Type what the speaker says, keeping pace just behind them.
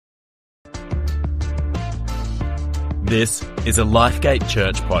This is a Lifegate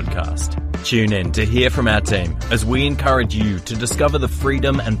Church podcast. Tune in to hear from our team as we encourage you to discover the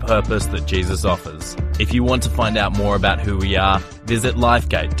freedom and purpose that Jesus offers. If you want to find out more about who we are, visit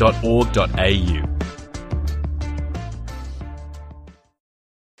lifegate.org.au.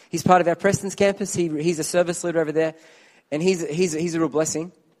 He's part of our Prestons campus. He's a service leader over there, and he's a real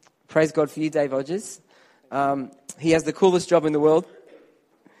blessing. Praise God for you, Dave Odgers. He has the coolest job in the world.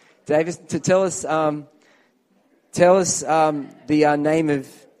 Davis, to tell us the name of.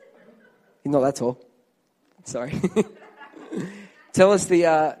 He's not that tall. Sorry. Tell us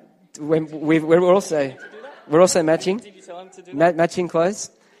the. We're also matching. Did you tell him to do that? Matching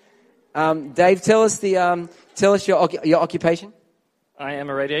clothes. Dave, tell us your occupation. I am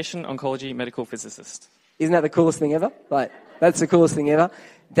a radiation oncology medical physicist. Isn't that the coolest thing ever? That's the coolest thing ever.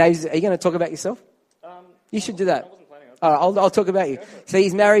 Dave, are you going to talk about yourself? You should do that. I wasn't planning on it. I'll talk about you. So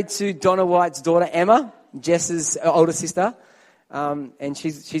he's married to Donna White's daughter, Emma, Jess's older sister. And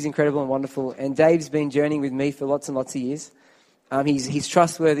she's incredible and wonderful. And Dave's been journeying with me for lots and lots of years. He's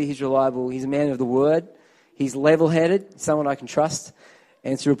trustworthy, he's reliable, he's a man of the word, he's level-headed, someone I can trust.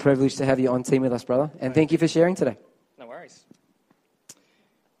 And it's a real privilege to have you on team with us, brother. And thank you for sharing today. No worries.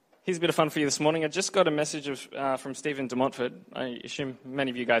 Here's a bit of fun for you this morning. I just got a message from Stephen de Montfort. I assume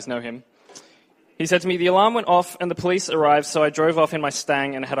many of you guys know him. He said to me, "The alarm went off and the police arrived, so I drove off in my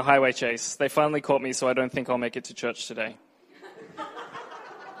Stang and had a highway chase. They finally caught me, so I don't think I'll make it to church today."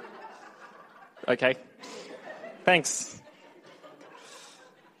 Okay. Thanks.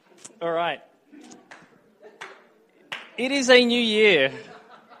 All right. It is a new year.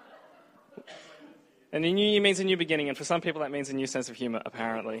 And a new year means a new beginning, and for some people that means a new sense of humor,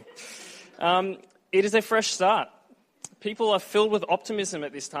 apparently. It is a fresh start. People are filled with optimism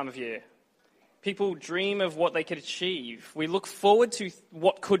at this time of year. People dream of what they could achieve. We look forward to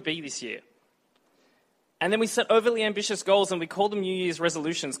what could be this year. And then we set overly ambitious goals and we call them New Year's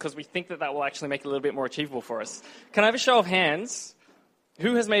resolutions because we think that will actually make it a little bit more achievable for us. Can I have a show of hands?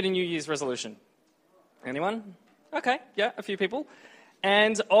 Who has made a New Year's resolution? Anyone? Okay, yeah, a few people.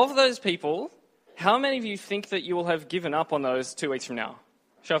 And of those people, how many of you think that you will have given up on those 2 weeks from now?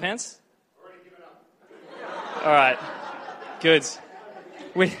 Show of hands? Already given up. All right, good.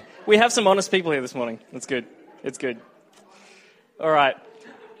 We have some honest people here this morning. That's good. It's good. All right.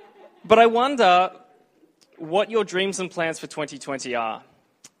 But I wonder what your dreams and plans for 2020 are.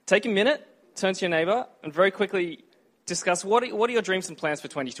 Take a minute, turn to your neighbour, and very quickly discuss what are your dreams and plans for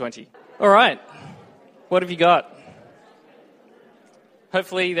 2020. All right. What have you got?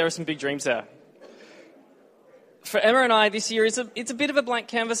 Hopefully there are some big dreams there. For Emma and I, this year, it's a bit of a blank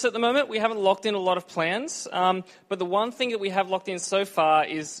canvas at the moment. We haven't locked in a lot of plans, but the one thing that we have locked in so far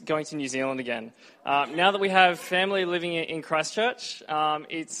is going to New Zealand again. Now that we have family living in Christchurch,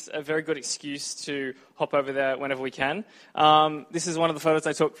 it's a very good excuse to hop over there whenever we can. This is one of the photos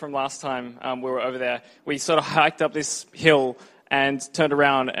I took from last time we were over there. We sort of hiked up this hill and turned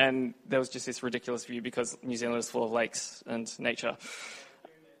around, and there was just this ridiculous view because New Zealand is full of lakes and nature.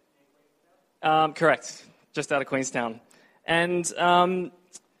 Correct. Just out of Queenstown. And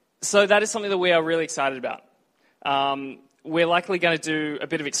so that is something that we are really excited about. We're likely going to do a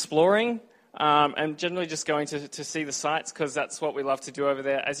bit of exploring and generally just going to see the sights because that's what we love to do over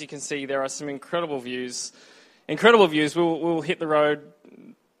there. As you can see, there are some incredible views. We'll hit the road,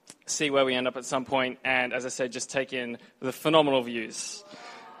 see where we end up at some point, and as I said, just take in the phenomenal views.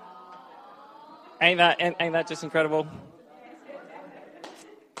 Ain't that just incredible?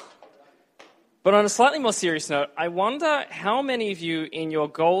 But on a slightly more serious note, I wonder how many of you in your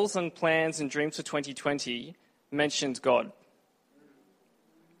goals and plans and dreams for 2020 mentioned God?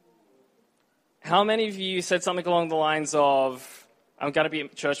 How many of you said something along the lines of, I'm going to be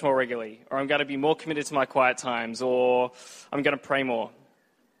at church more regularly, or I'm going to be more committed to my quiet times, or I'm going to pray more?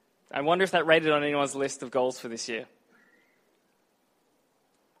 I wonder if that rated on anyone's list of goals for this year.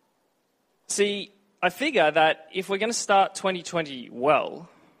 See, I figure that if we're going to start 2020 well,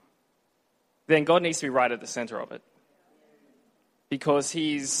 then God needs to be right at the center of it. Because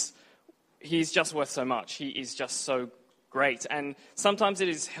he's just worth so much. He is just so great. And sometimes it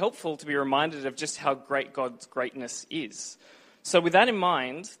is helpful to be reminded of just how great God's greatness is. So with that in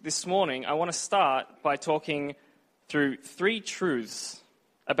mind, this morning, I want to start by talking through 3 truths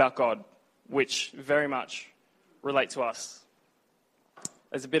about God, which very much relate to us.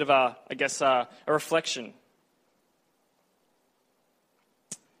 As a bit of a reflection.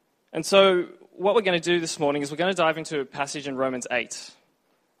 And so what we're going to do this morning is we're going to dive into a passage in Romans 8.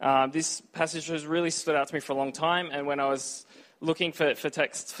 This passage has really stood out to me for a long time, and when I was looking for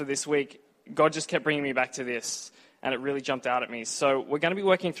texts for this week, God just kept bringing me back to this, and it really jumped out at me. So we're going to be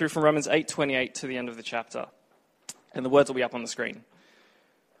working through from Romans 8:28 to the end of the chapter. And the words will be up on the screen.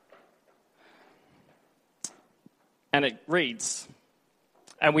 And it reads,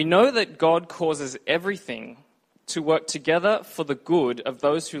 "And we know that God causes everything to work together for the good of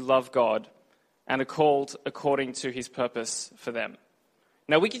those who love God and are called according to his purpose for them."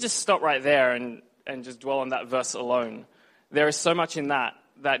 Now, we could just stop right there and just dwell on that verse alone. There is so much in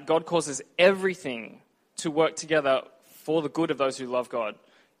that God causes everything to work together for the good of those who love God.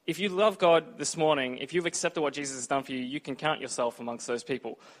 If you love God this morning, if you've accepted what Jesus has done for you, you can count yourself amongst those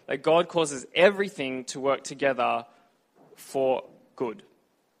people. That God causes everything to work together for good.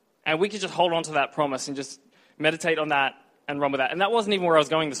 And we could just hold on to that promise and just meditate on that and run with that. And that wasn't even where I was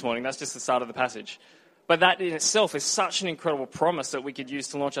going this morning. That's just the start of the passage. But that in itself is such an incredible promise that we could use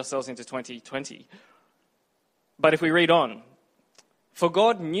to launch ourselves into 2020. But if we read on, "For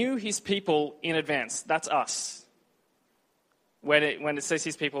God knew his people in advance." That's us. When it says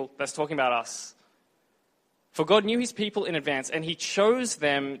his people, that's talking about us. "For God knew his people in advance, and he chose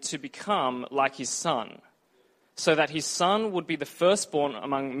them to become like his son, so that his son would be the firstborn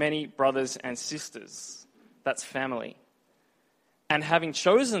among many brothers and sisters." That's family. "And having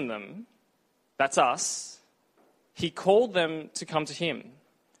chosen them," that's us, "he called them to come to him.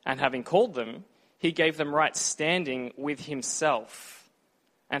 And having called them, he gave them right standing with himself.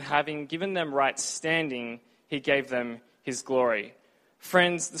 And having given them right standing, he gave them his glory."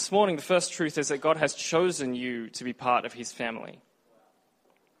 Friends, this morning, the first truth is that God has chosen you to be part of his family.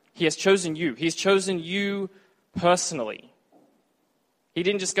 He has chosen you. He's chosen you personally. He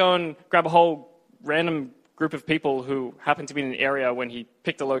didn't just go and grab a whole random group of people who happened to be in an area when he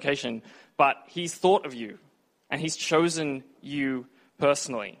picked a location, but he's thought of you, and he's chosen you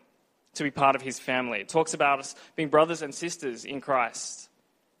personally to be part of his family. It talks about us being brothers and sisters in Christ.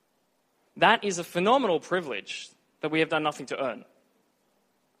 That is a phenomenal privilege that we have done nothing to earn.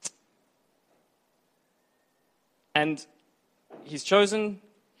 And he's chosen,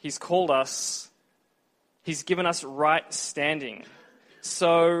 he's called us, he's given us right standing.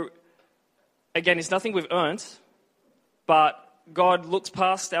 So, again, it's nothing we've earned, but God looks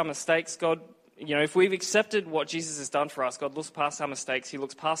past our mistakes. God, if we've accepted what Jesus has done for us, God looks past our mistakes, he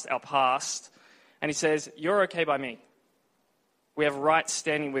looks past our past, and he says, "You're okay by me." We have right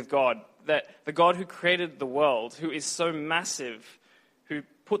standing with God. That the God who created the world, who is so massive, who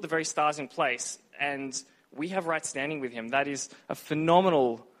put the very stars in place, and we have right standing with him. That is a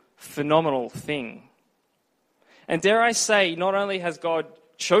phenomenal, phenomenal thing. And dare I say, not only has God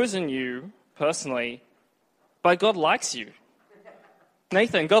chosen you personally, but God likes you.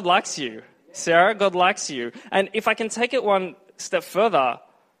 Nathan, God likes you. Sarah, God likes you. And if I can take it one step further,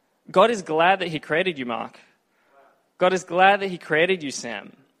 God is glad that he created you, Mark. God is glad that he created you,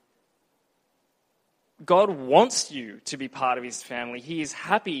 Sam. God wants you to be part of his family. He is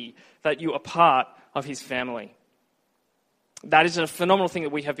happy that you are part of his family. That is a phenomenal thing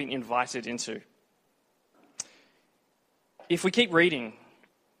that we have been invited into. If we keep reading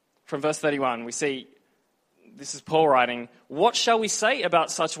from verse 31, we see, this is Paul writing, "What shall we say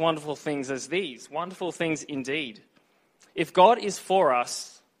about such wonderful things as these? Wonderful things indeed. If God is for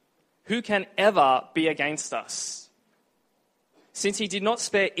us, who can ever be against us? Since he did not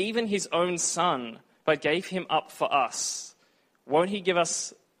spare even his own son, but gave him up for us, won't he give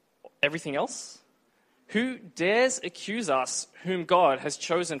us everything else? Who dares accuse us whom God has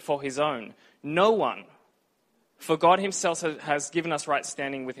chosen for his own? No one. For God himself has given us right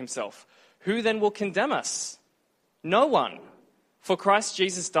standing with himself. Who then will condemn us? No one. For Christ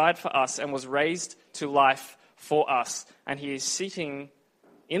Jesus died for us and was raised to life for us, and he is sitting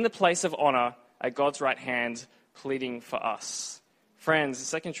in the place of honor at God's right hand, pleading for us." Friends, the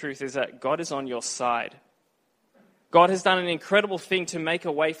second truth is that God is on your side. God has done an incredible thing to make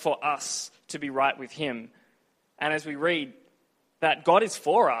a way for us to be right with him. And as we read that God is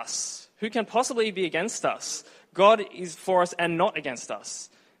for us, who can possibly be against us? God is for us and not against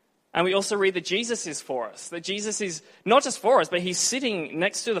us. And we also read that Jesus is for us, that Jesus is not just for us, but he's sitting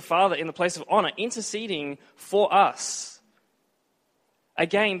next to the Father in the place of honor, interceding for us.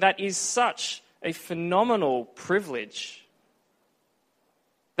 Again, that is such a phenomenal privilege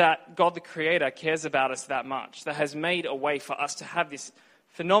that God the Creator cares about us that much, that has made a way for us to have this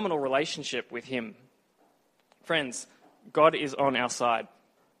phenomenal relationship with him. Friends, God is on our side.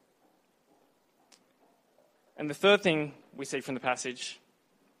 And the third thing we see from the passage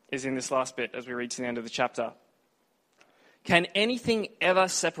is in this last bit as we read to the end of the chapter. Can anything ever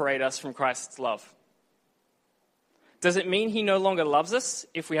separate us from Christ's love? Does it mean he no longer loves us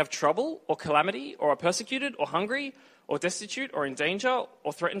if we have trouble or calamity or are persecuted or hungry or destitute or in danger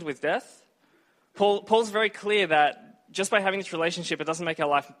or threatened with death? Paul's very clear that just by having this relationship, it doesn't make our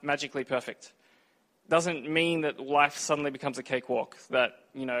life magically perfect. doesn't mean that life suddenly becomes a cakewalk, that,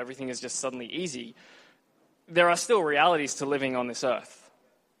 everything is just suddenly easy. There are still realities to living on this earth.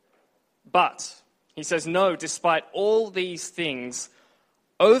 But he says, no, despite all these things,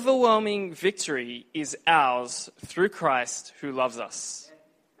 overwhelming victory is ours through Christ who loves us.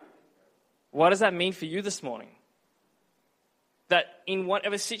 What does that mean for you this morning? That in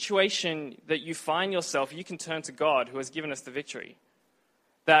whatever situation that you find yourself, you can turn to God who has given us the victory.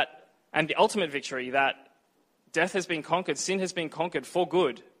 And the ultimate victory, that death has been conquered, sin has been conquered for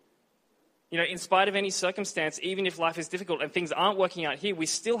good. In spite of any circumstance, even if life is difficult and things aren't working out here, we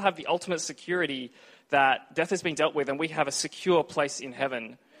still have the ultimate security that death has been dealt with and we have a secure place in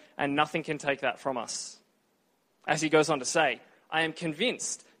heaven, and nothing can take that from us. As he goes on to say, I am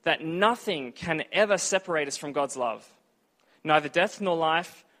convinced that nothing can ever separate us from God's love. Neither death nor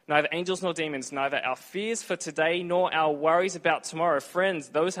life, neither angels nor demons, neither our fears for today nor our worries about tomorrow. Friends,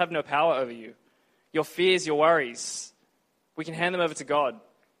 those have no power over you. Your fears, your worries, we can hand them over to God.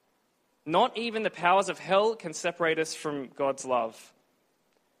 Not even the powers of hell can separate us from God's love.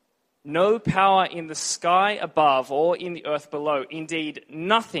 No power in the sky above or in the earth below. Indeed,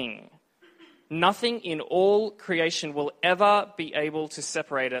 nothing in all creation will ever be able to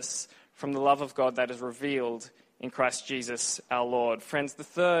separate us from the love of God that is revealed in Christ Jesus our Lord. Friends, the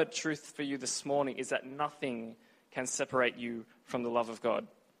third truth for you this morning is that nothing can separate you from the love of God.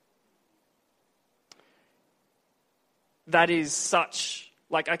 That is such,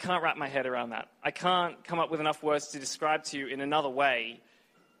 I can't wrap my head around that. I can't come up with enough words to describe to you in another way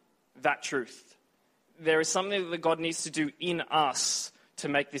that truth. There is something that God needs to do in us to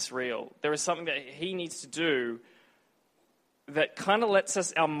make this real. There is something that he needs to do that kind of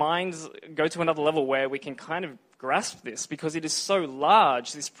lets our minds go to another level where we can kind of grasp this, because it is so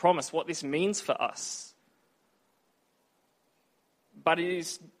large, this promise, what this means for us. But it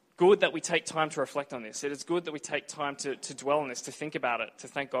is good that we take time to reflect on this. It is good that we take time to dwell on this, to think about it, to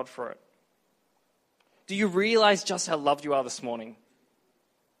thank God for it. Do you realize just how loved you are this morning?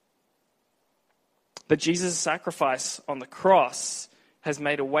 That Jesus' sacrifice on the cross has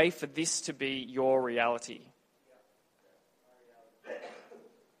made a way for this to be your reality.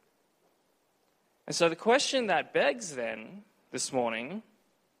 And so the question that begs then, this morning,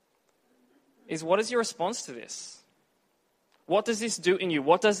 is what is your response to this? What does this do in you?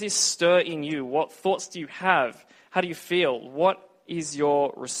 What does this stir in you? What thoughts do you have? How do you feel? What is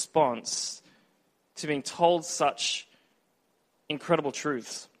your response to being told such incredible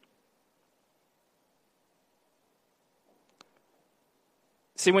truths?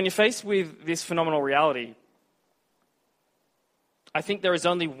 See, when you're faced with this phenomenal reality, I think there is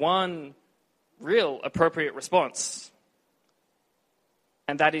only one real appropriate response,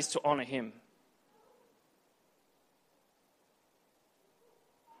 and that is to honor him.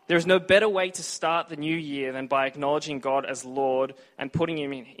 There is no better way to start the new year than by acknowledging God as Lord and putting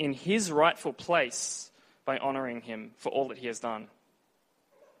him in his rightful place by honoring him for all that he has done.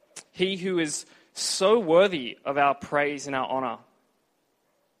 He who is so worthy of our praise and our honor.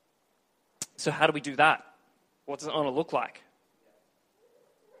 So how do we do that? What does honor look like?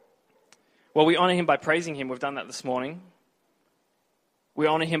 Well, we honor him by praising him. We've done that this morning. We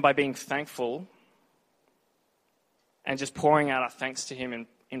honor him by being thankful and just pouring out our thanks to him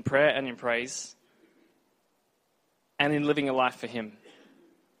in prayer and in praise, and in living a life for him.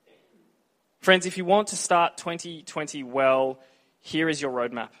 Friends, if you want to start 2020 well, here is your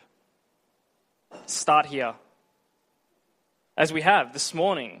roadmap. Start here. As we have this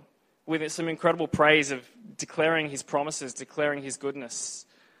morning, with some incredible praise of declaring his promises, declaring his goodness.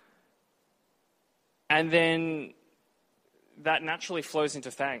 And then that naturally flows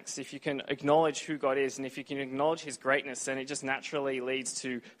into thanks. If you can acknowledge who God is and if you can acknowledge his greatness, then it just naturally leads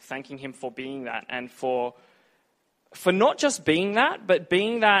to thanking him for being that, and for not just being that, but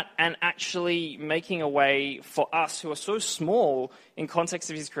being that and actually making a way for us who are so small in context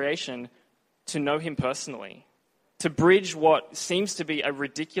of his creation to know him personally, to bridge what seems to be a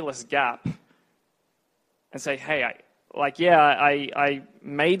ridiculous gap and say, hey, I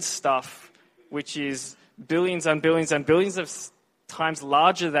made stuff which is billions and billions and billions of times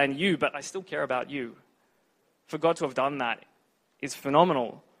larger than you, but I still care about you. For God to have done that is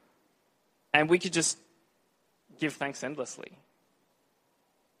phenomenal. And we could just give thanks endlessly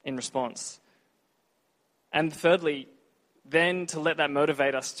in response. And thirdly, then to let that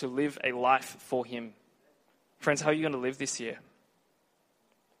motivate us to live a life for him. Friends, how are you going to live this year?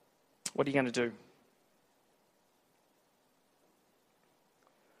 What are you going to do?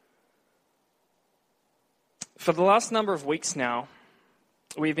 For the last number of weeks now,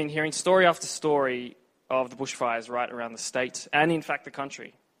 we've been hearing story after story of the bushfires right around the state and, in fact, the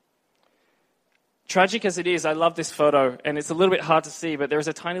country. Tragic as it is, I love this photo, and it's a little bit hard to see, but there is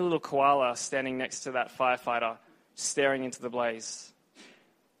a tiny little koala standing next to that firefighter, staring into the blaze,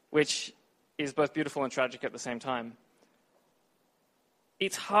 which is both beautiful and tragic at the same time.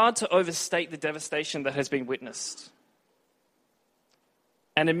 It's hard to overstate the devastation that has been witnessed.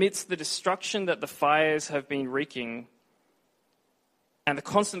 And amidst the destruction that the fires have been wreaking, and the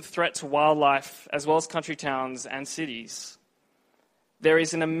constant threat to wildlife, as well as country towns and cities, there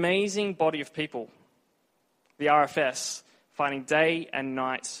is an amazing body of people, the RFS, fighting day and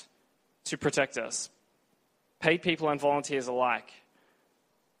night to protect us. Paid people and volunteers alike,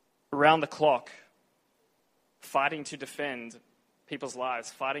 around the clock, fighting to defend people's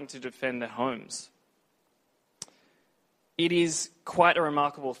lives, fighting to defend their homes. It is quite a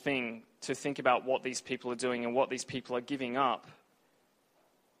remarkable thing to think about what these people are doing and what these people are giving up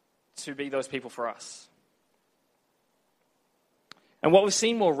to be those people for us. And what we've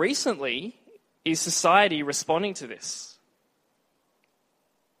seen more recently is society responding to this.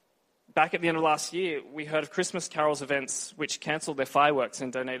 Back at the end of last year, we heard of Christmas carols events which cancelled their fireworks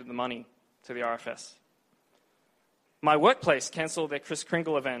and donated the money to the RFS. My workplace cancelled their Kris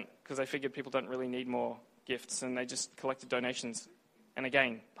Kringle event because they figured people don't really need more gifts, and they just collected donations and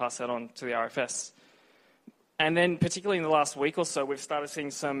again passed that on to the RFS. And then particularly in the last week or so, we've started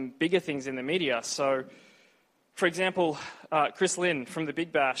seeing some bigger things in the media. So, for example, Chris Lynn from the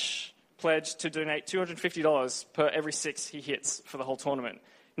Big Bash pledged to donate $250 per every 6 he hits for the whole tournament.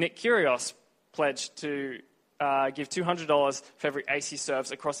 Nick Kyrgios pledged to give $200 for every ace he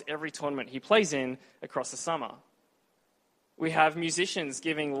serves across every tournament he plays in across the summer. We have musicians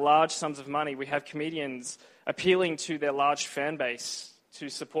giving large sums of money. We have comedians appealing to their large fan base to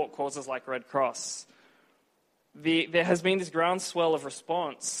support causes like Red Cross. There has been this groundswell of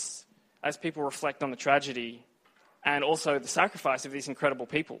response as people reflect on the tragedy and also the sacrifice of these incredible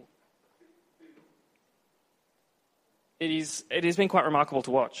people. It has been quite remarkable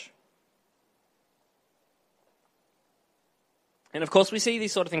to watch. And of course, we see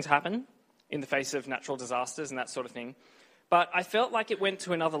these sort of things happen in the face of natural disasters and that sort of thing. But I felt like it went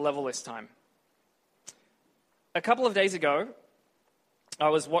to another level this time. A couple of days ago, I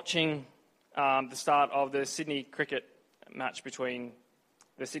was watching the start of the Sydney cricket match between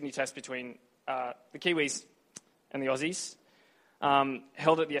the Sydney Test between the Kiwis and the Aussies,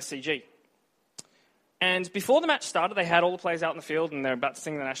 held at the SCG. And before the match started, they had all the players out in the field and they're about to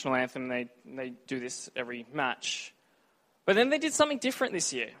sing the national anthem. They do this every match. But then they did something different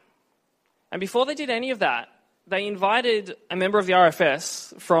this year. And before they did any of that, they invited a member of the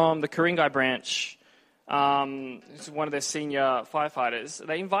RFS from the Ku-ring-gai branch, who's one of their senior firefighters.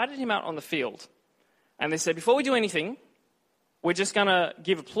 They invited him out on the field. And they said, before we do anything, we're just going to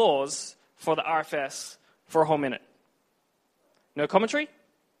give applause for the RFS for a whole minute. No commentary?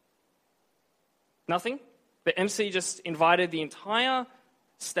 Nothing? The MC just invited the entire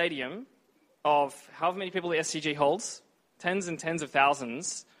stadium of however many people the SCG holds, tens and tens of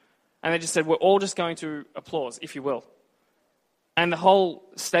thousands, and they just said, we're all just going to applause, if you will. And the whole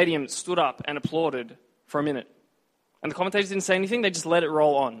stadium stood up and applauded for a minute. And the commentators didn't say anything, they just let it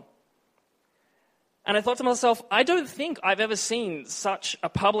roll on. And I thought to myself, I don't think I've ever seen such a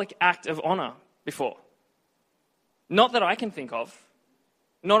public act of honor before. Not that I can think of.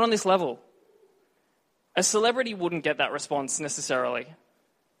 Not on this level. A celebrity wouldn't get that response necessarily.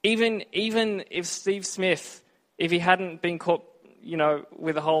 Even if Steve Smith, if he hadn't been caught,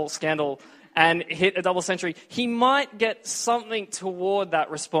 with the whole scandal and hit a double century, he might get something toward that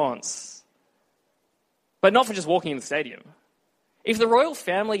response. But not for just walking in the stadium. If the royal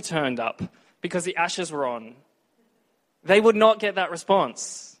family turned up because the Ashes were on, they would not get that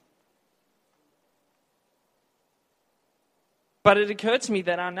response. But it occurred to me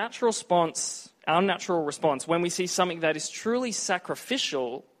that our natural response when we see something that is truly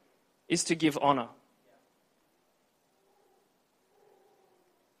sacrificial is to give honor.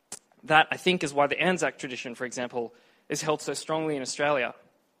 That, I think, is why the Anzac tradition, for example, is held so strongly in Australia.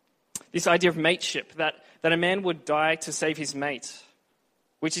 This idea of mateship, that a man would die to save his mate,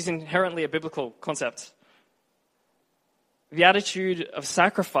 which is inherently a biblical concept. The attitude of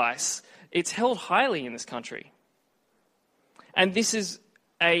sacrifice, it's held highly in this country. And this is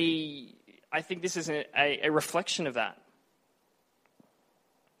a reflection of that.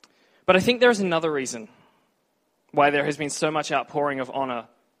 But I think there is another reason why there has been so much outpouring of honor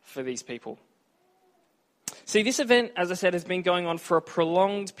for these people. See, this event, as I said, has been going on for a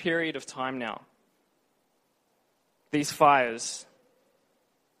prolonged period of time now. These fires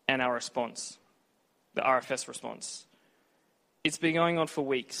and our response, the RFS response. It's been going on for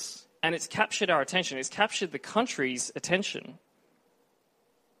weeks, and it's captured our attention. It's captured the country's attention.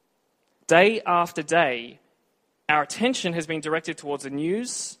 day after day, our attention has been directed towards the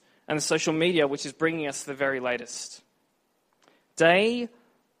news and the social media, which is bringing us the very latest. Day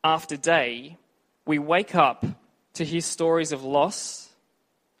after day, we wake up to hear stories of loss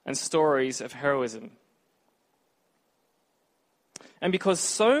and stories of heroism. And because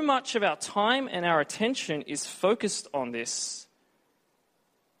so much of our time and our attention is focused on this,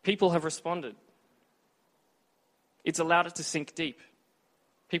 people have responded. It's allowed it to sink deep.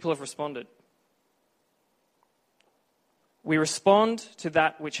 People have responded. We respond to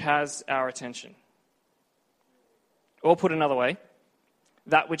that which has our attention. Or put another way,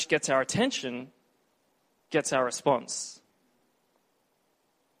 that which gets our attention gets our response.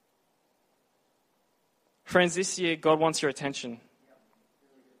 Friends, this year, God wants your attention.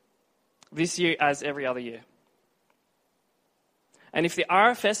 This year as every other year. And if the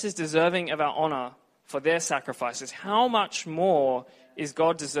RFS is deserving of our honor for their sacrifices, how much more is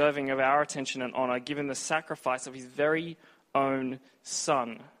God deserving of our attention and honor given the sacrifice of his very own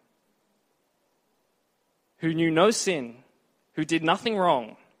Son, who knew no sin, who did nothing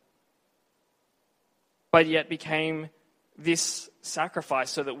wrong, but yet became this sacrifice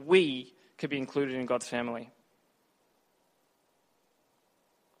so that we could be included in God's family.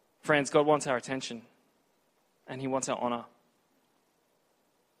 Friends, God wants our attention, and he wants our honor.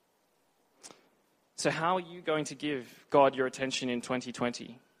 So how are you going to give God your attention in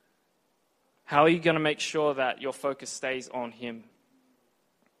 2020? How are you going to make sure that your focus stays on him?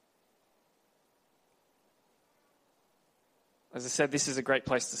 As I said, this is a great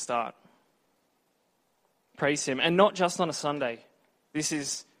place to start. Praise him, and not just on a Sunday. This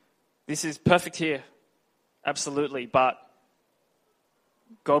is perfect here, absolutely, but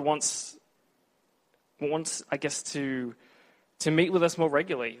God wants, I guess, to meet with us more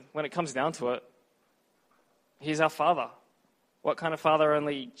regularly. When it comes down to it, he's our Father. What kind of father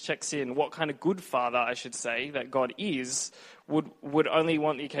only checks in? What kind of good father, I should say, that God is, would only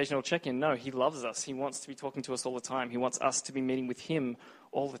want the occasional check-in? No, he loves us. He wants to be talking to us all the time. He wants us to be meeting with him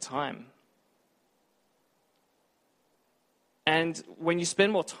all the time. And when you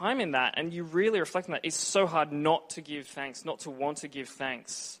spend more time in that and you really reflect on that, it's so hard not to give thanks, not to want to give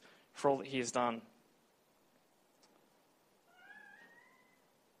thanks for all that he has done.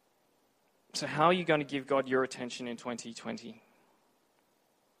 So how are you going to give God your attention in 2020?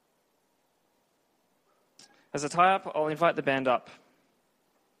 As I tie up, I'll invite the band up.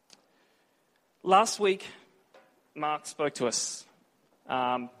 Last week, Mark spoke to us.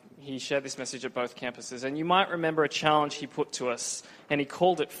 He shared this message at both campuses, and you might remember a challenge he put to us, and he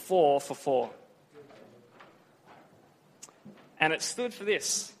called it 4 for 4. And it stood for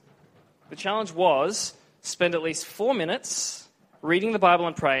this. The challenge was spend at least 4 minutes reading the Bible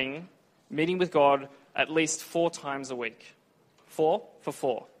and praying, meeting with God at least 4 times a week. 4 for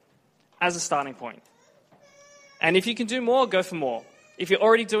 4, as a starting point. And if you can do more, go for more. If you're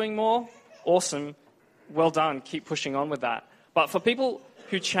already doing more, awesome, well done, keep pushing on with that. But for people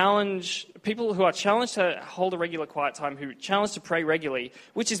who are challenged to hold a regular quiet time, who challenged to pray regularly,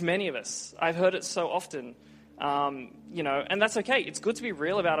 which is many of us, I've heard it so often, and that's okay. It's good to be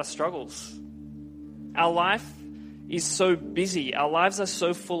real about our struggles. Our life is so busy. Our lives are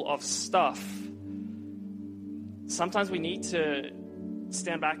so full of stuff. Sometimes we need to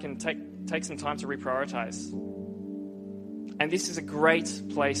stand back and take some time to reprioritize. And this is a great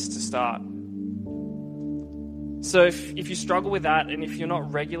place to start. So if you struggle with that, and if you're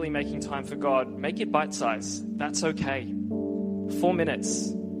not regularly making time for God, make it bite-sized. That's okay. 4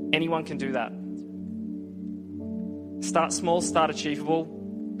 minutes. Anyone can do that. Start small, start achievable,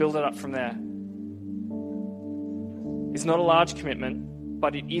 build it up from there. It's not a large commitment,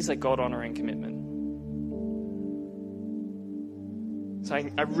 but it is a God-honoring commitment. So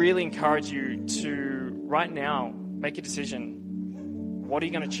I really encourage you to, right now, make a decision. What are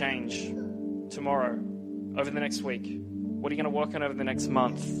you going to change tomorrow, over the next week? What are you going to work on over the next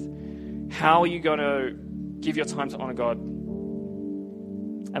month? How are you going to give your time to honor God?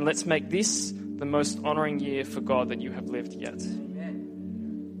 And let's make this the most honoring year for God that you have lived yet.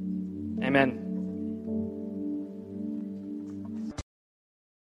 Amen. Amen.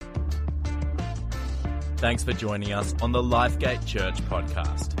 Thanks for joining us on the Lifegate Church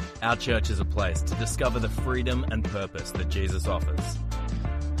podcast. Our church is a place to discover the freedom and purpose that Jesus offers.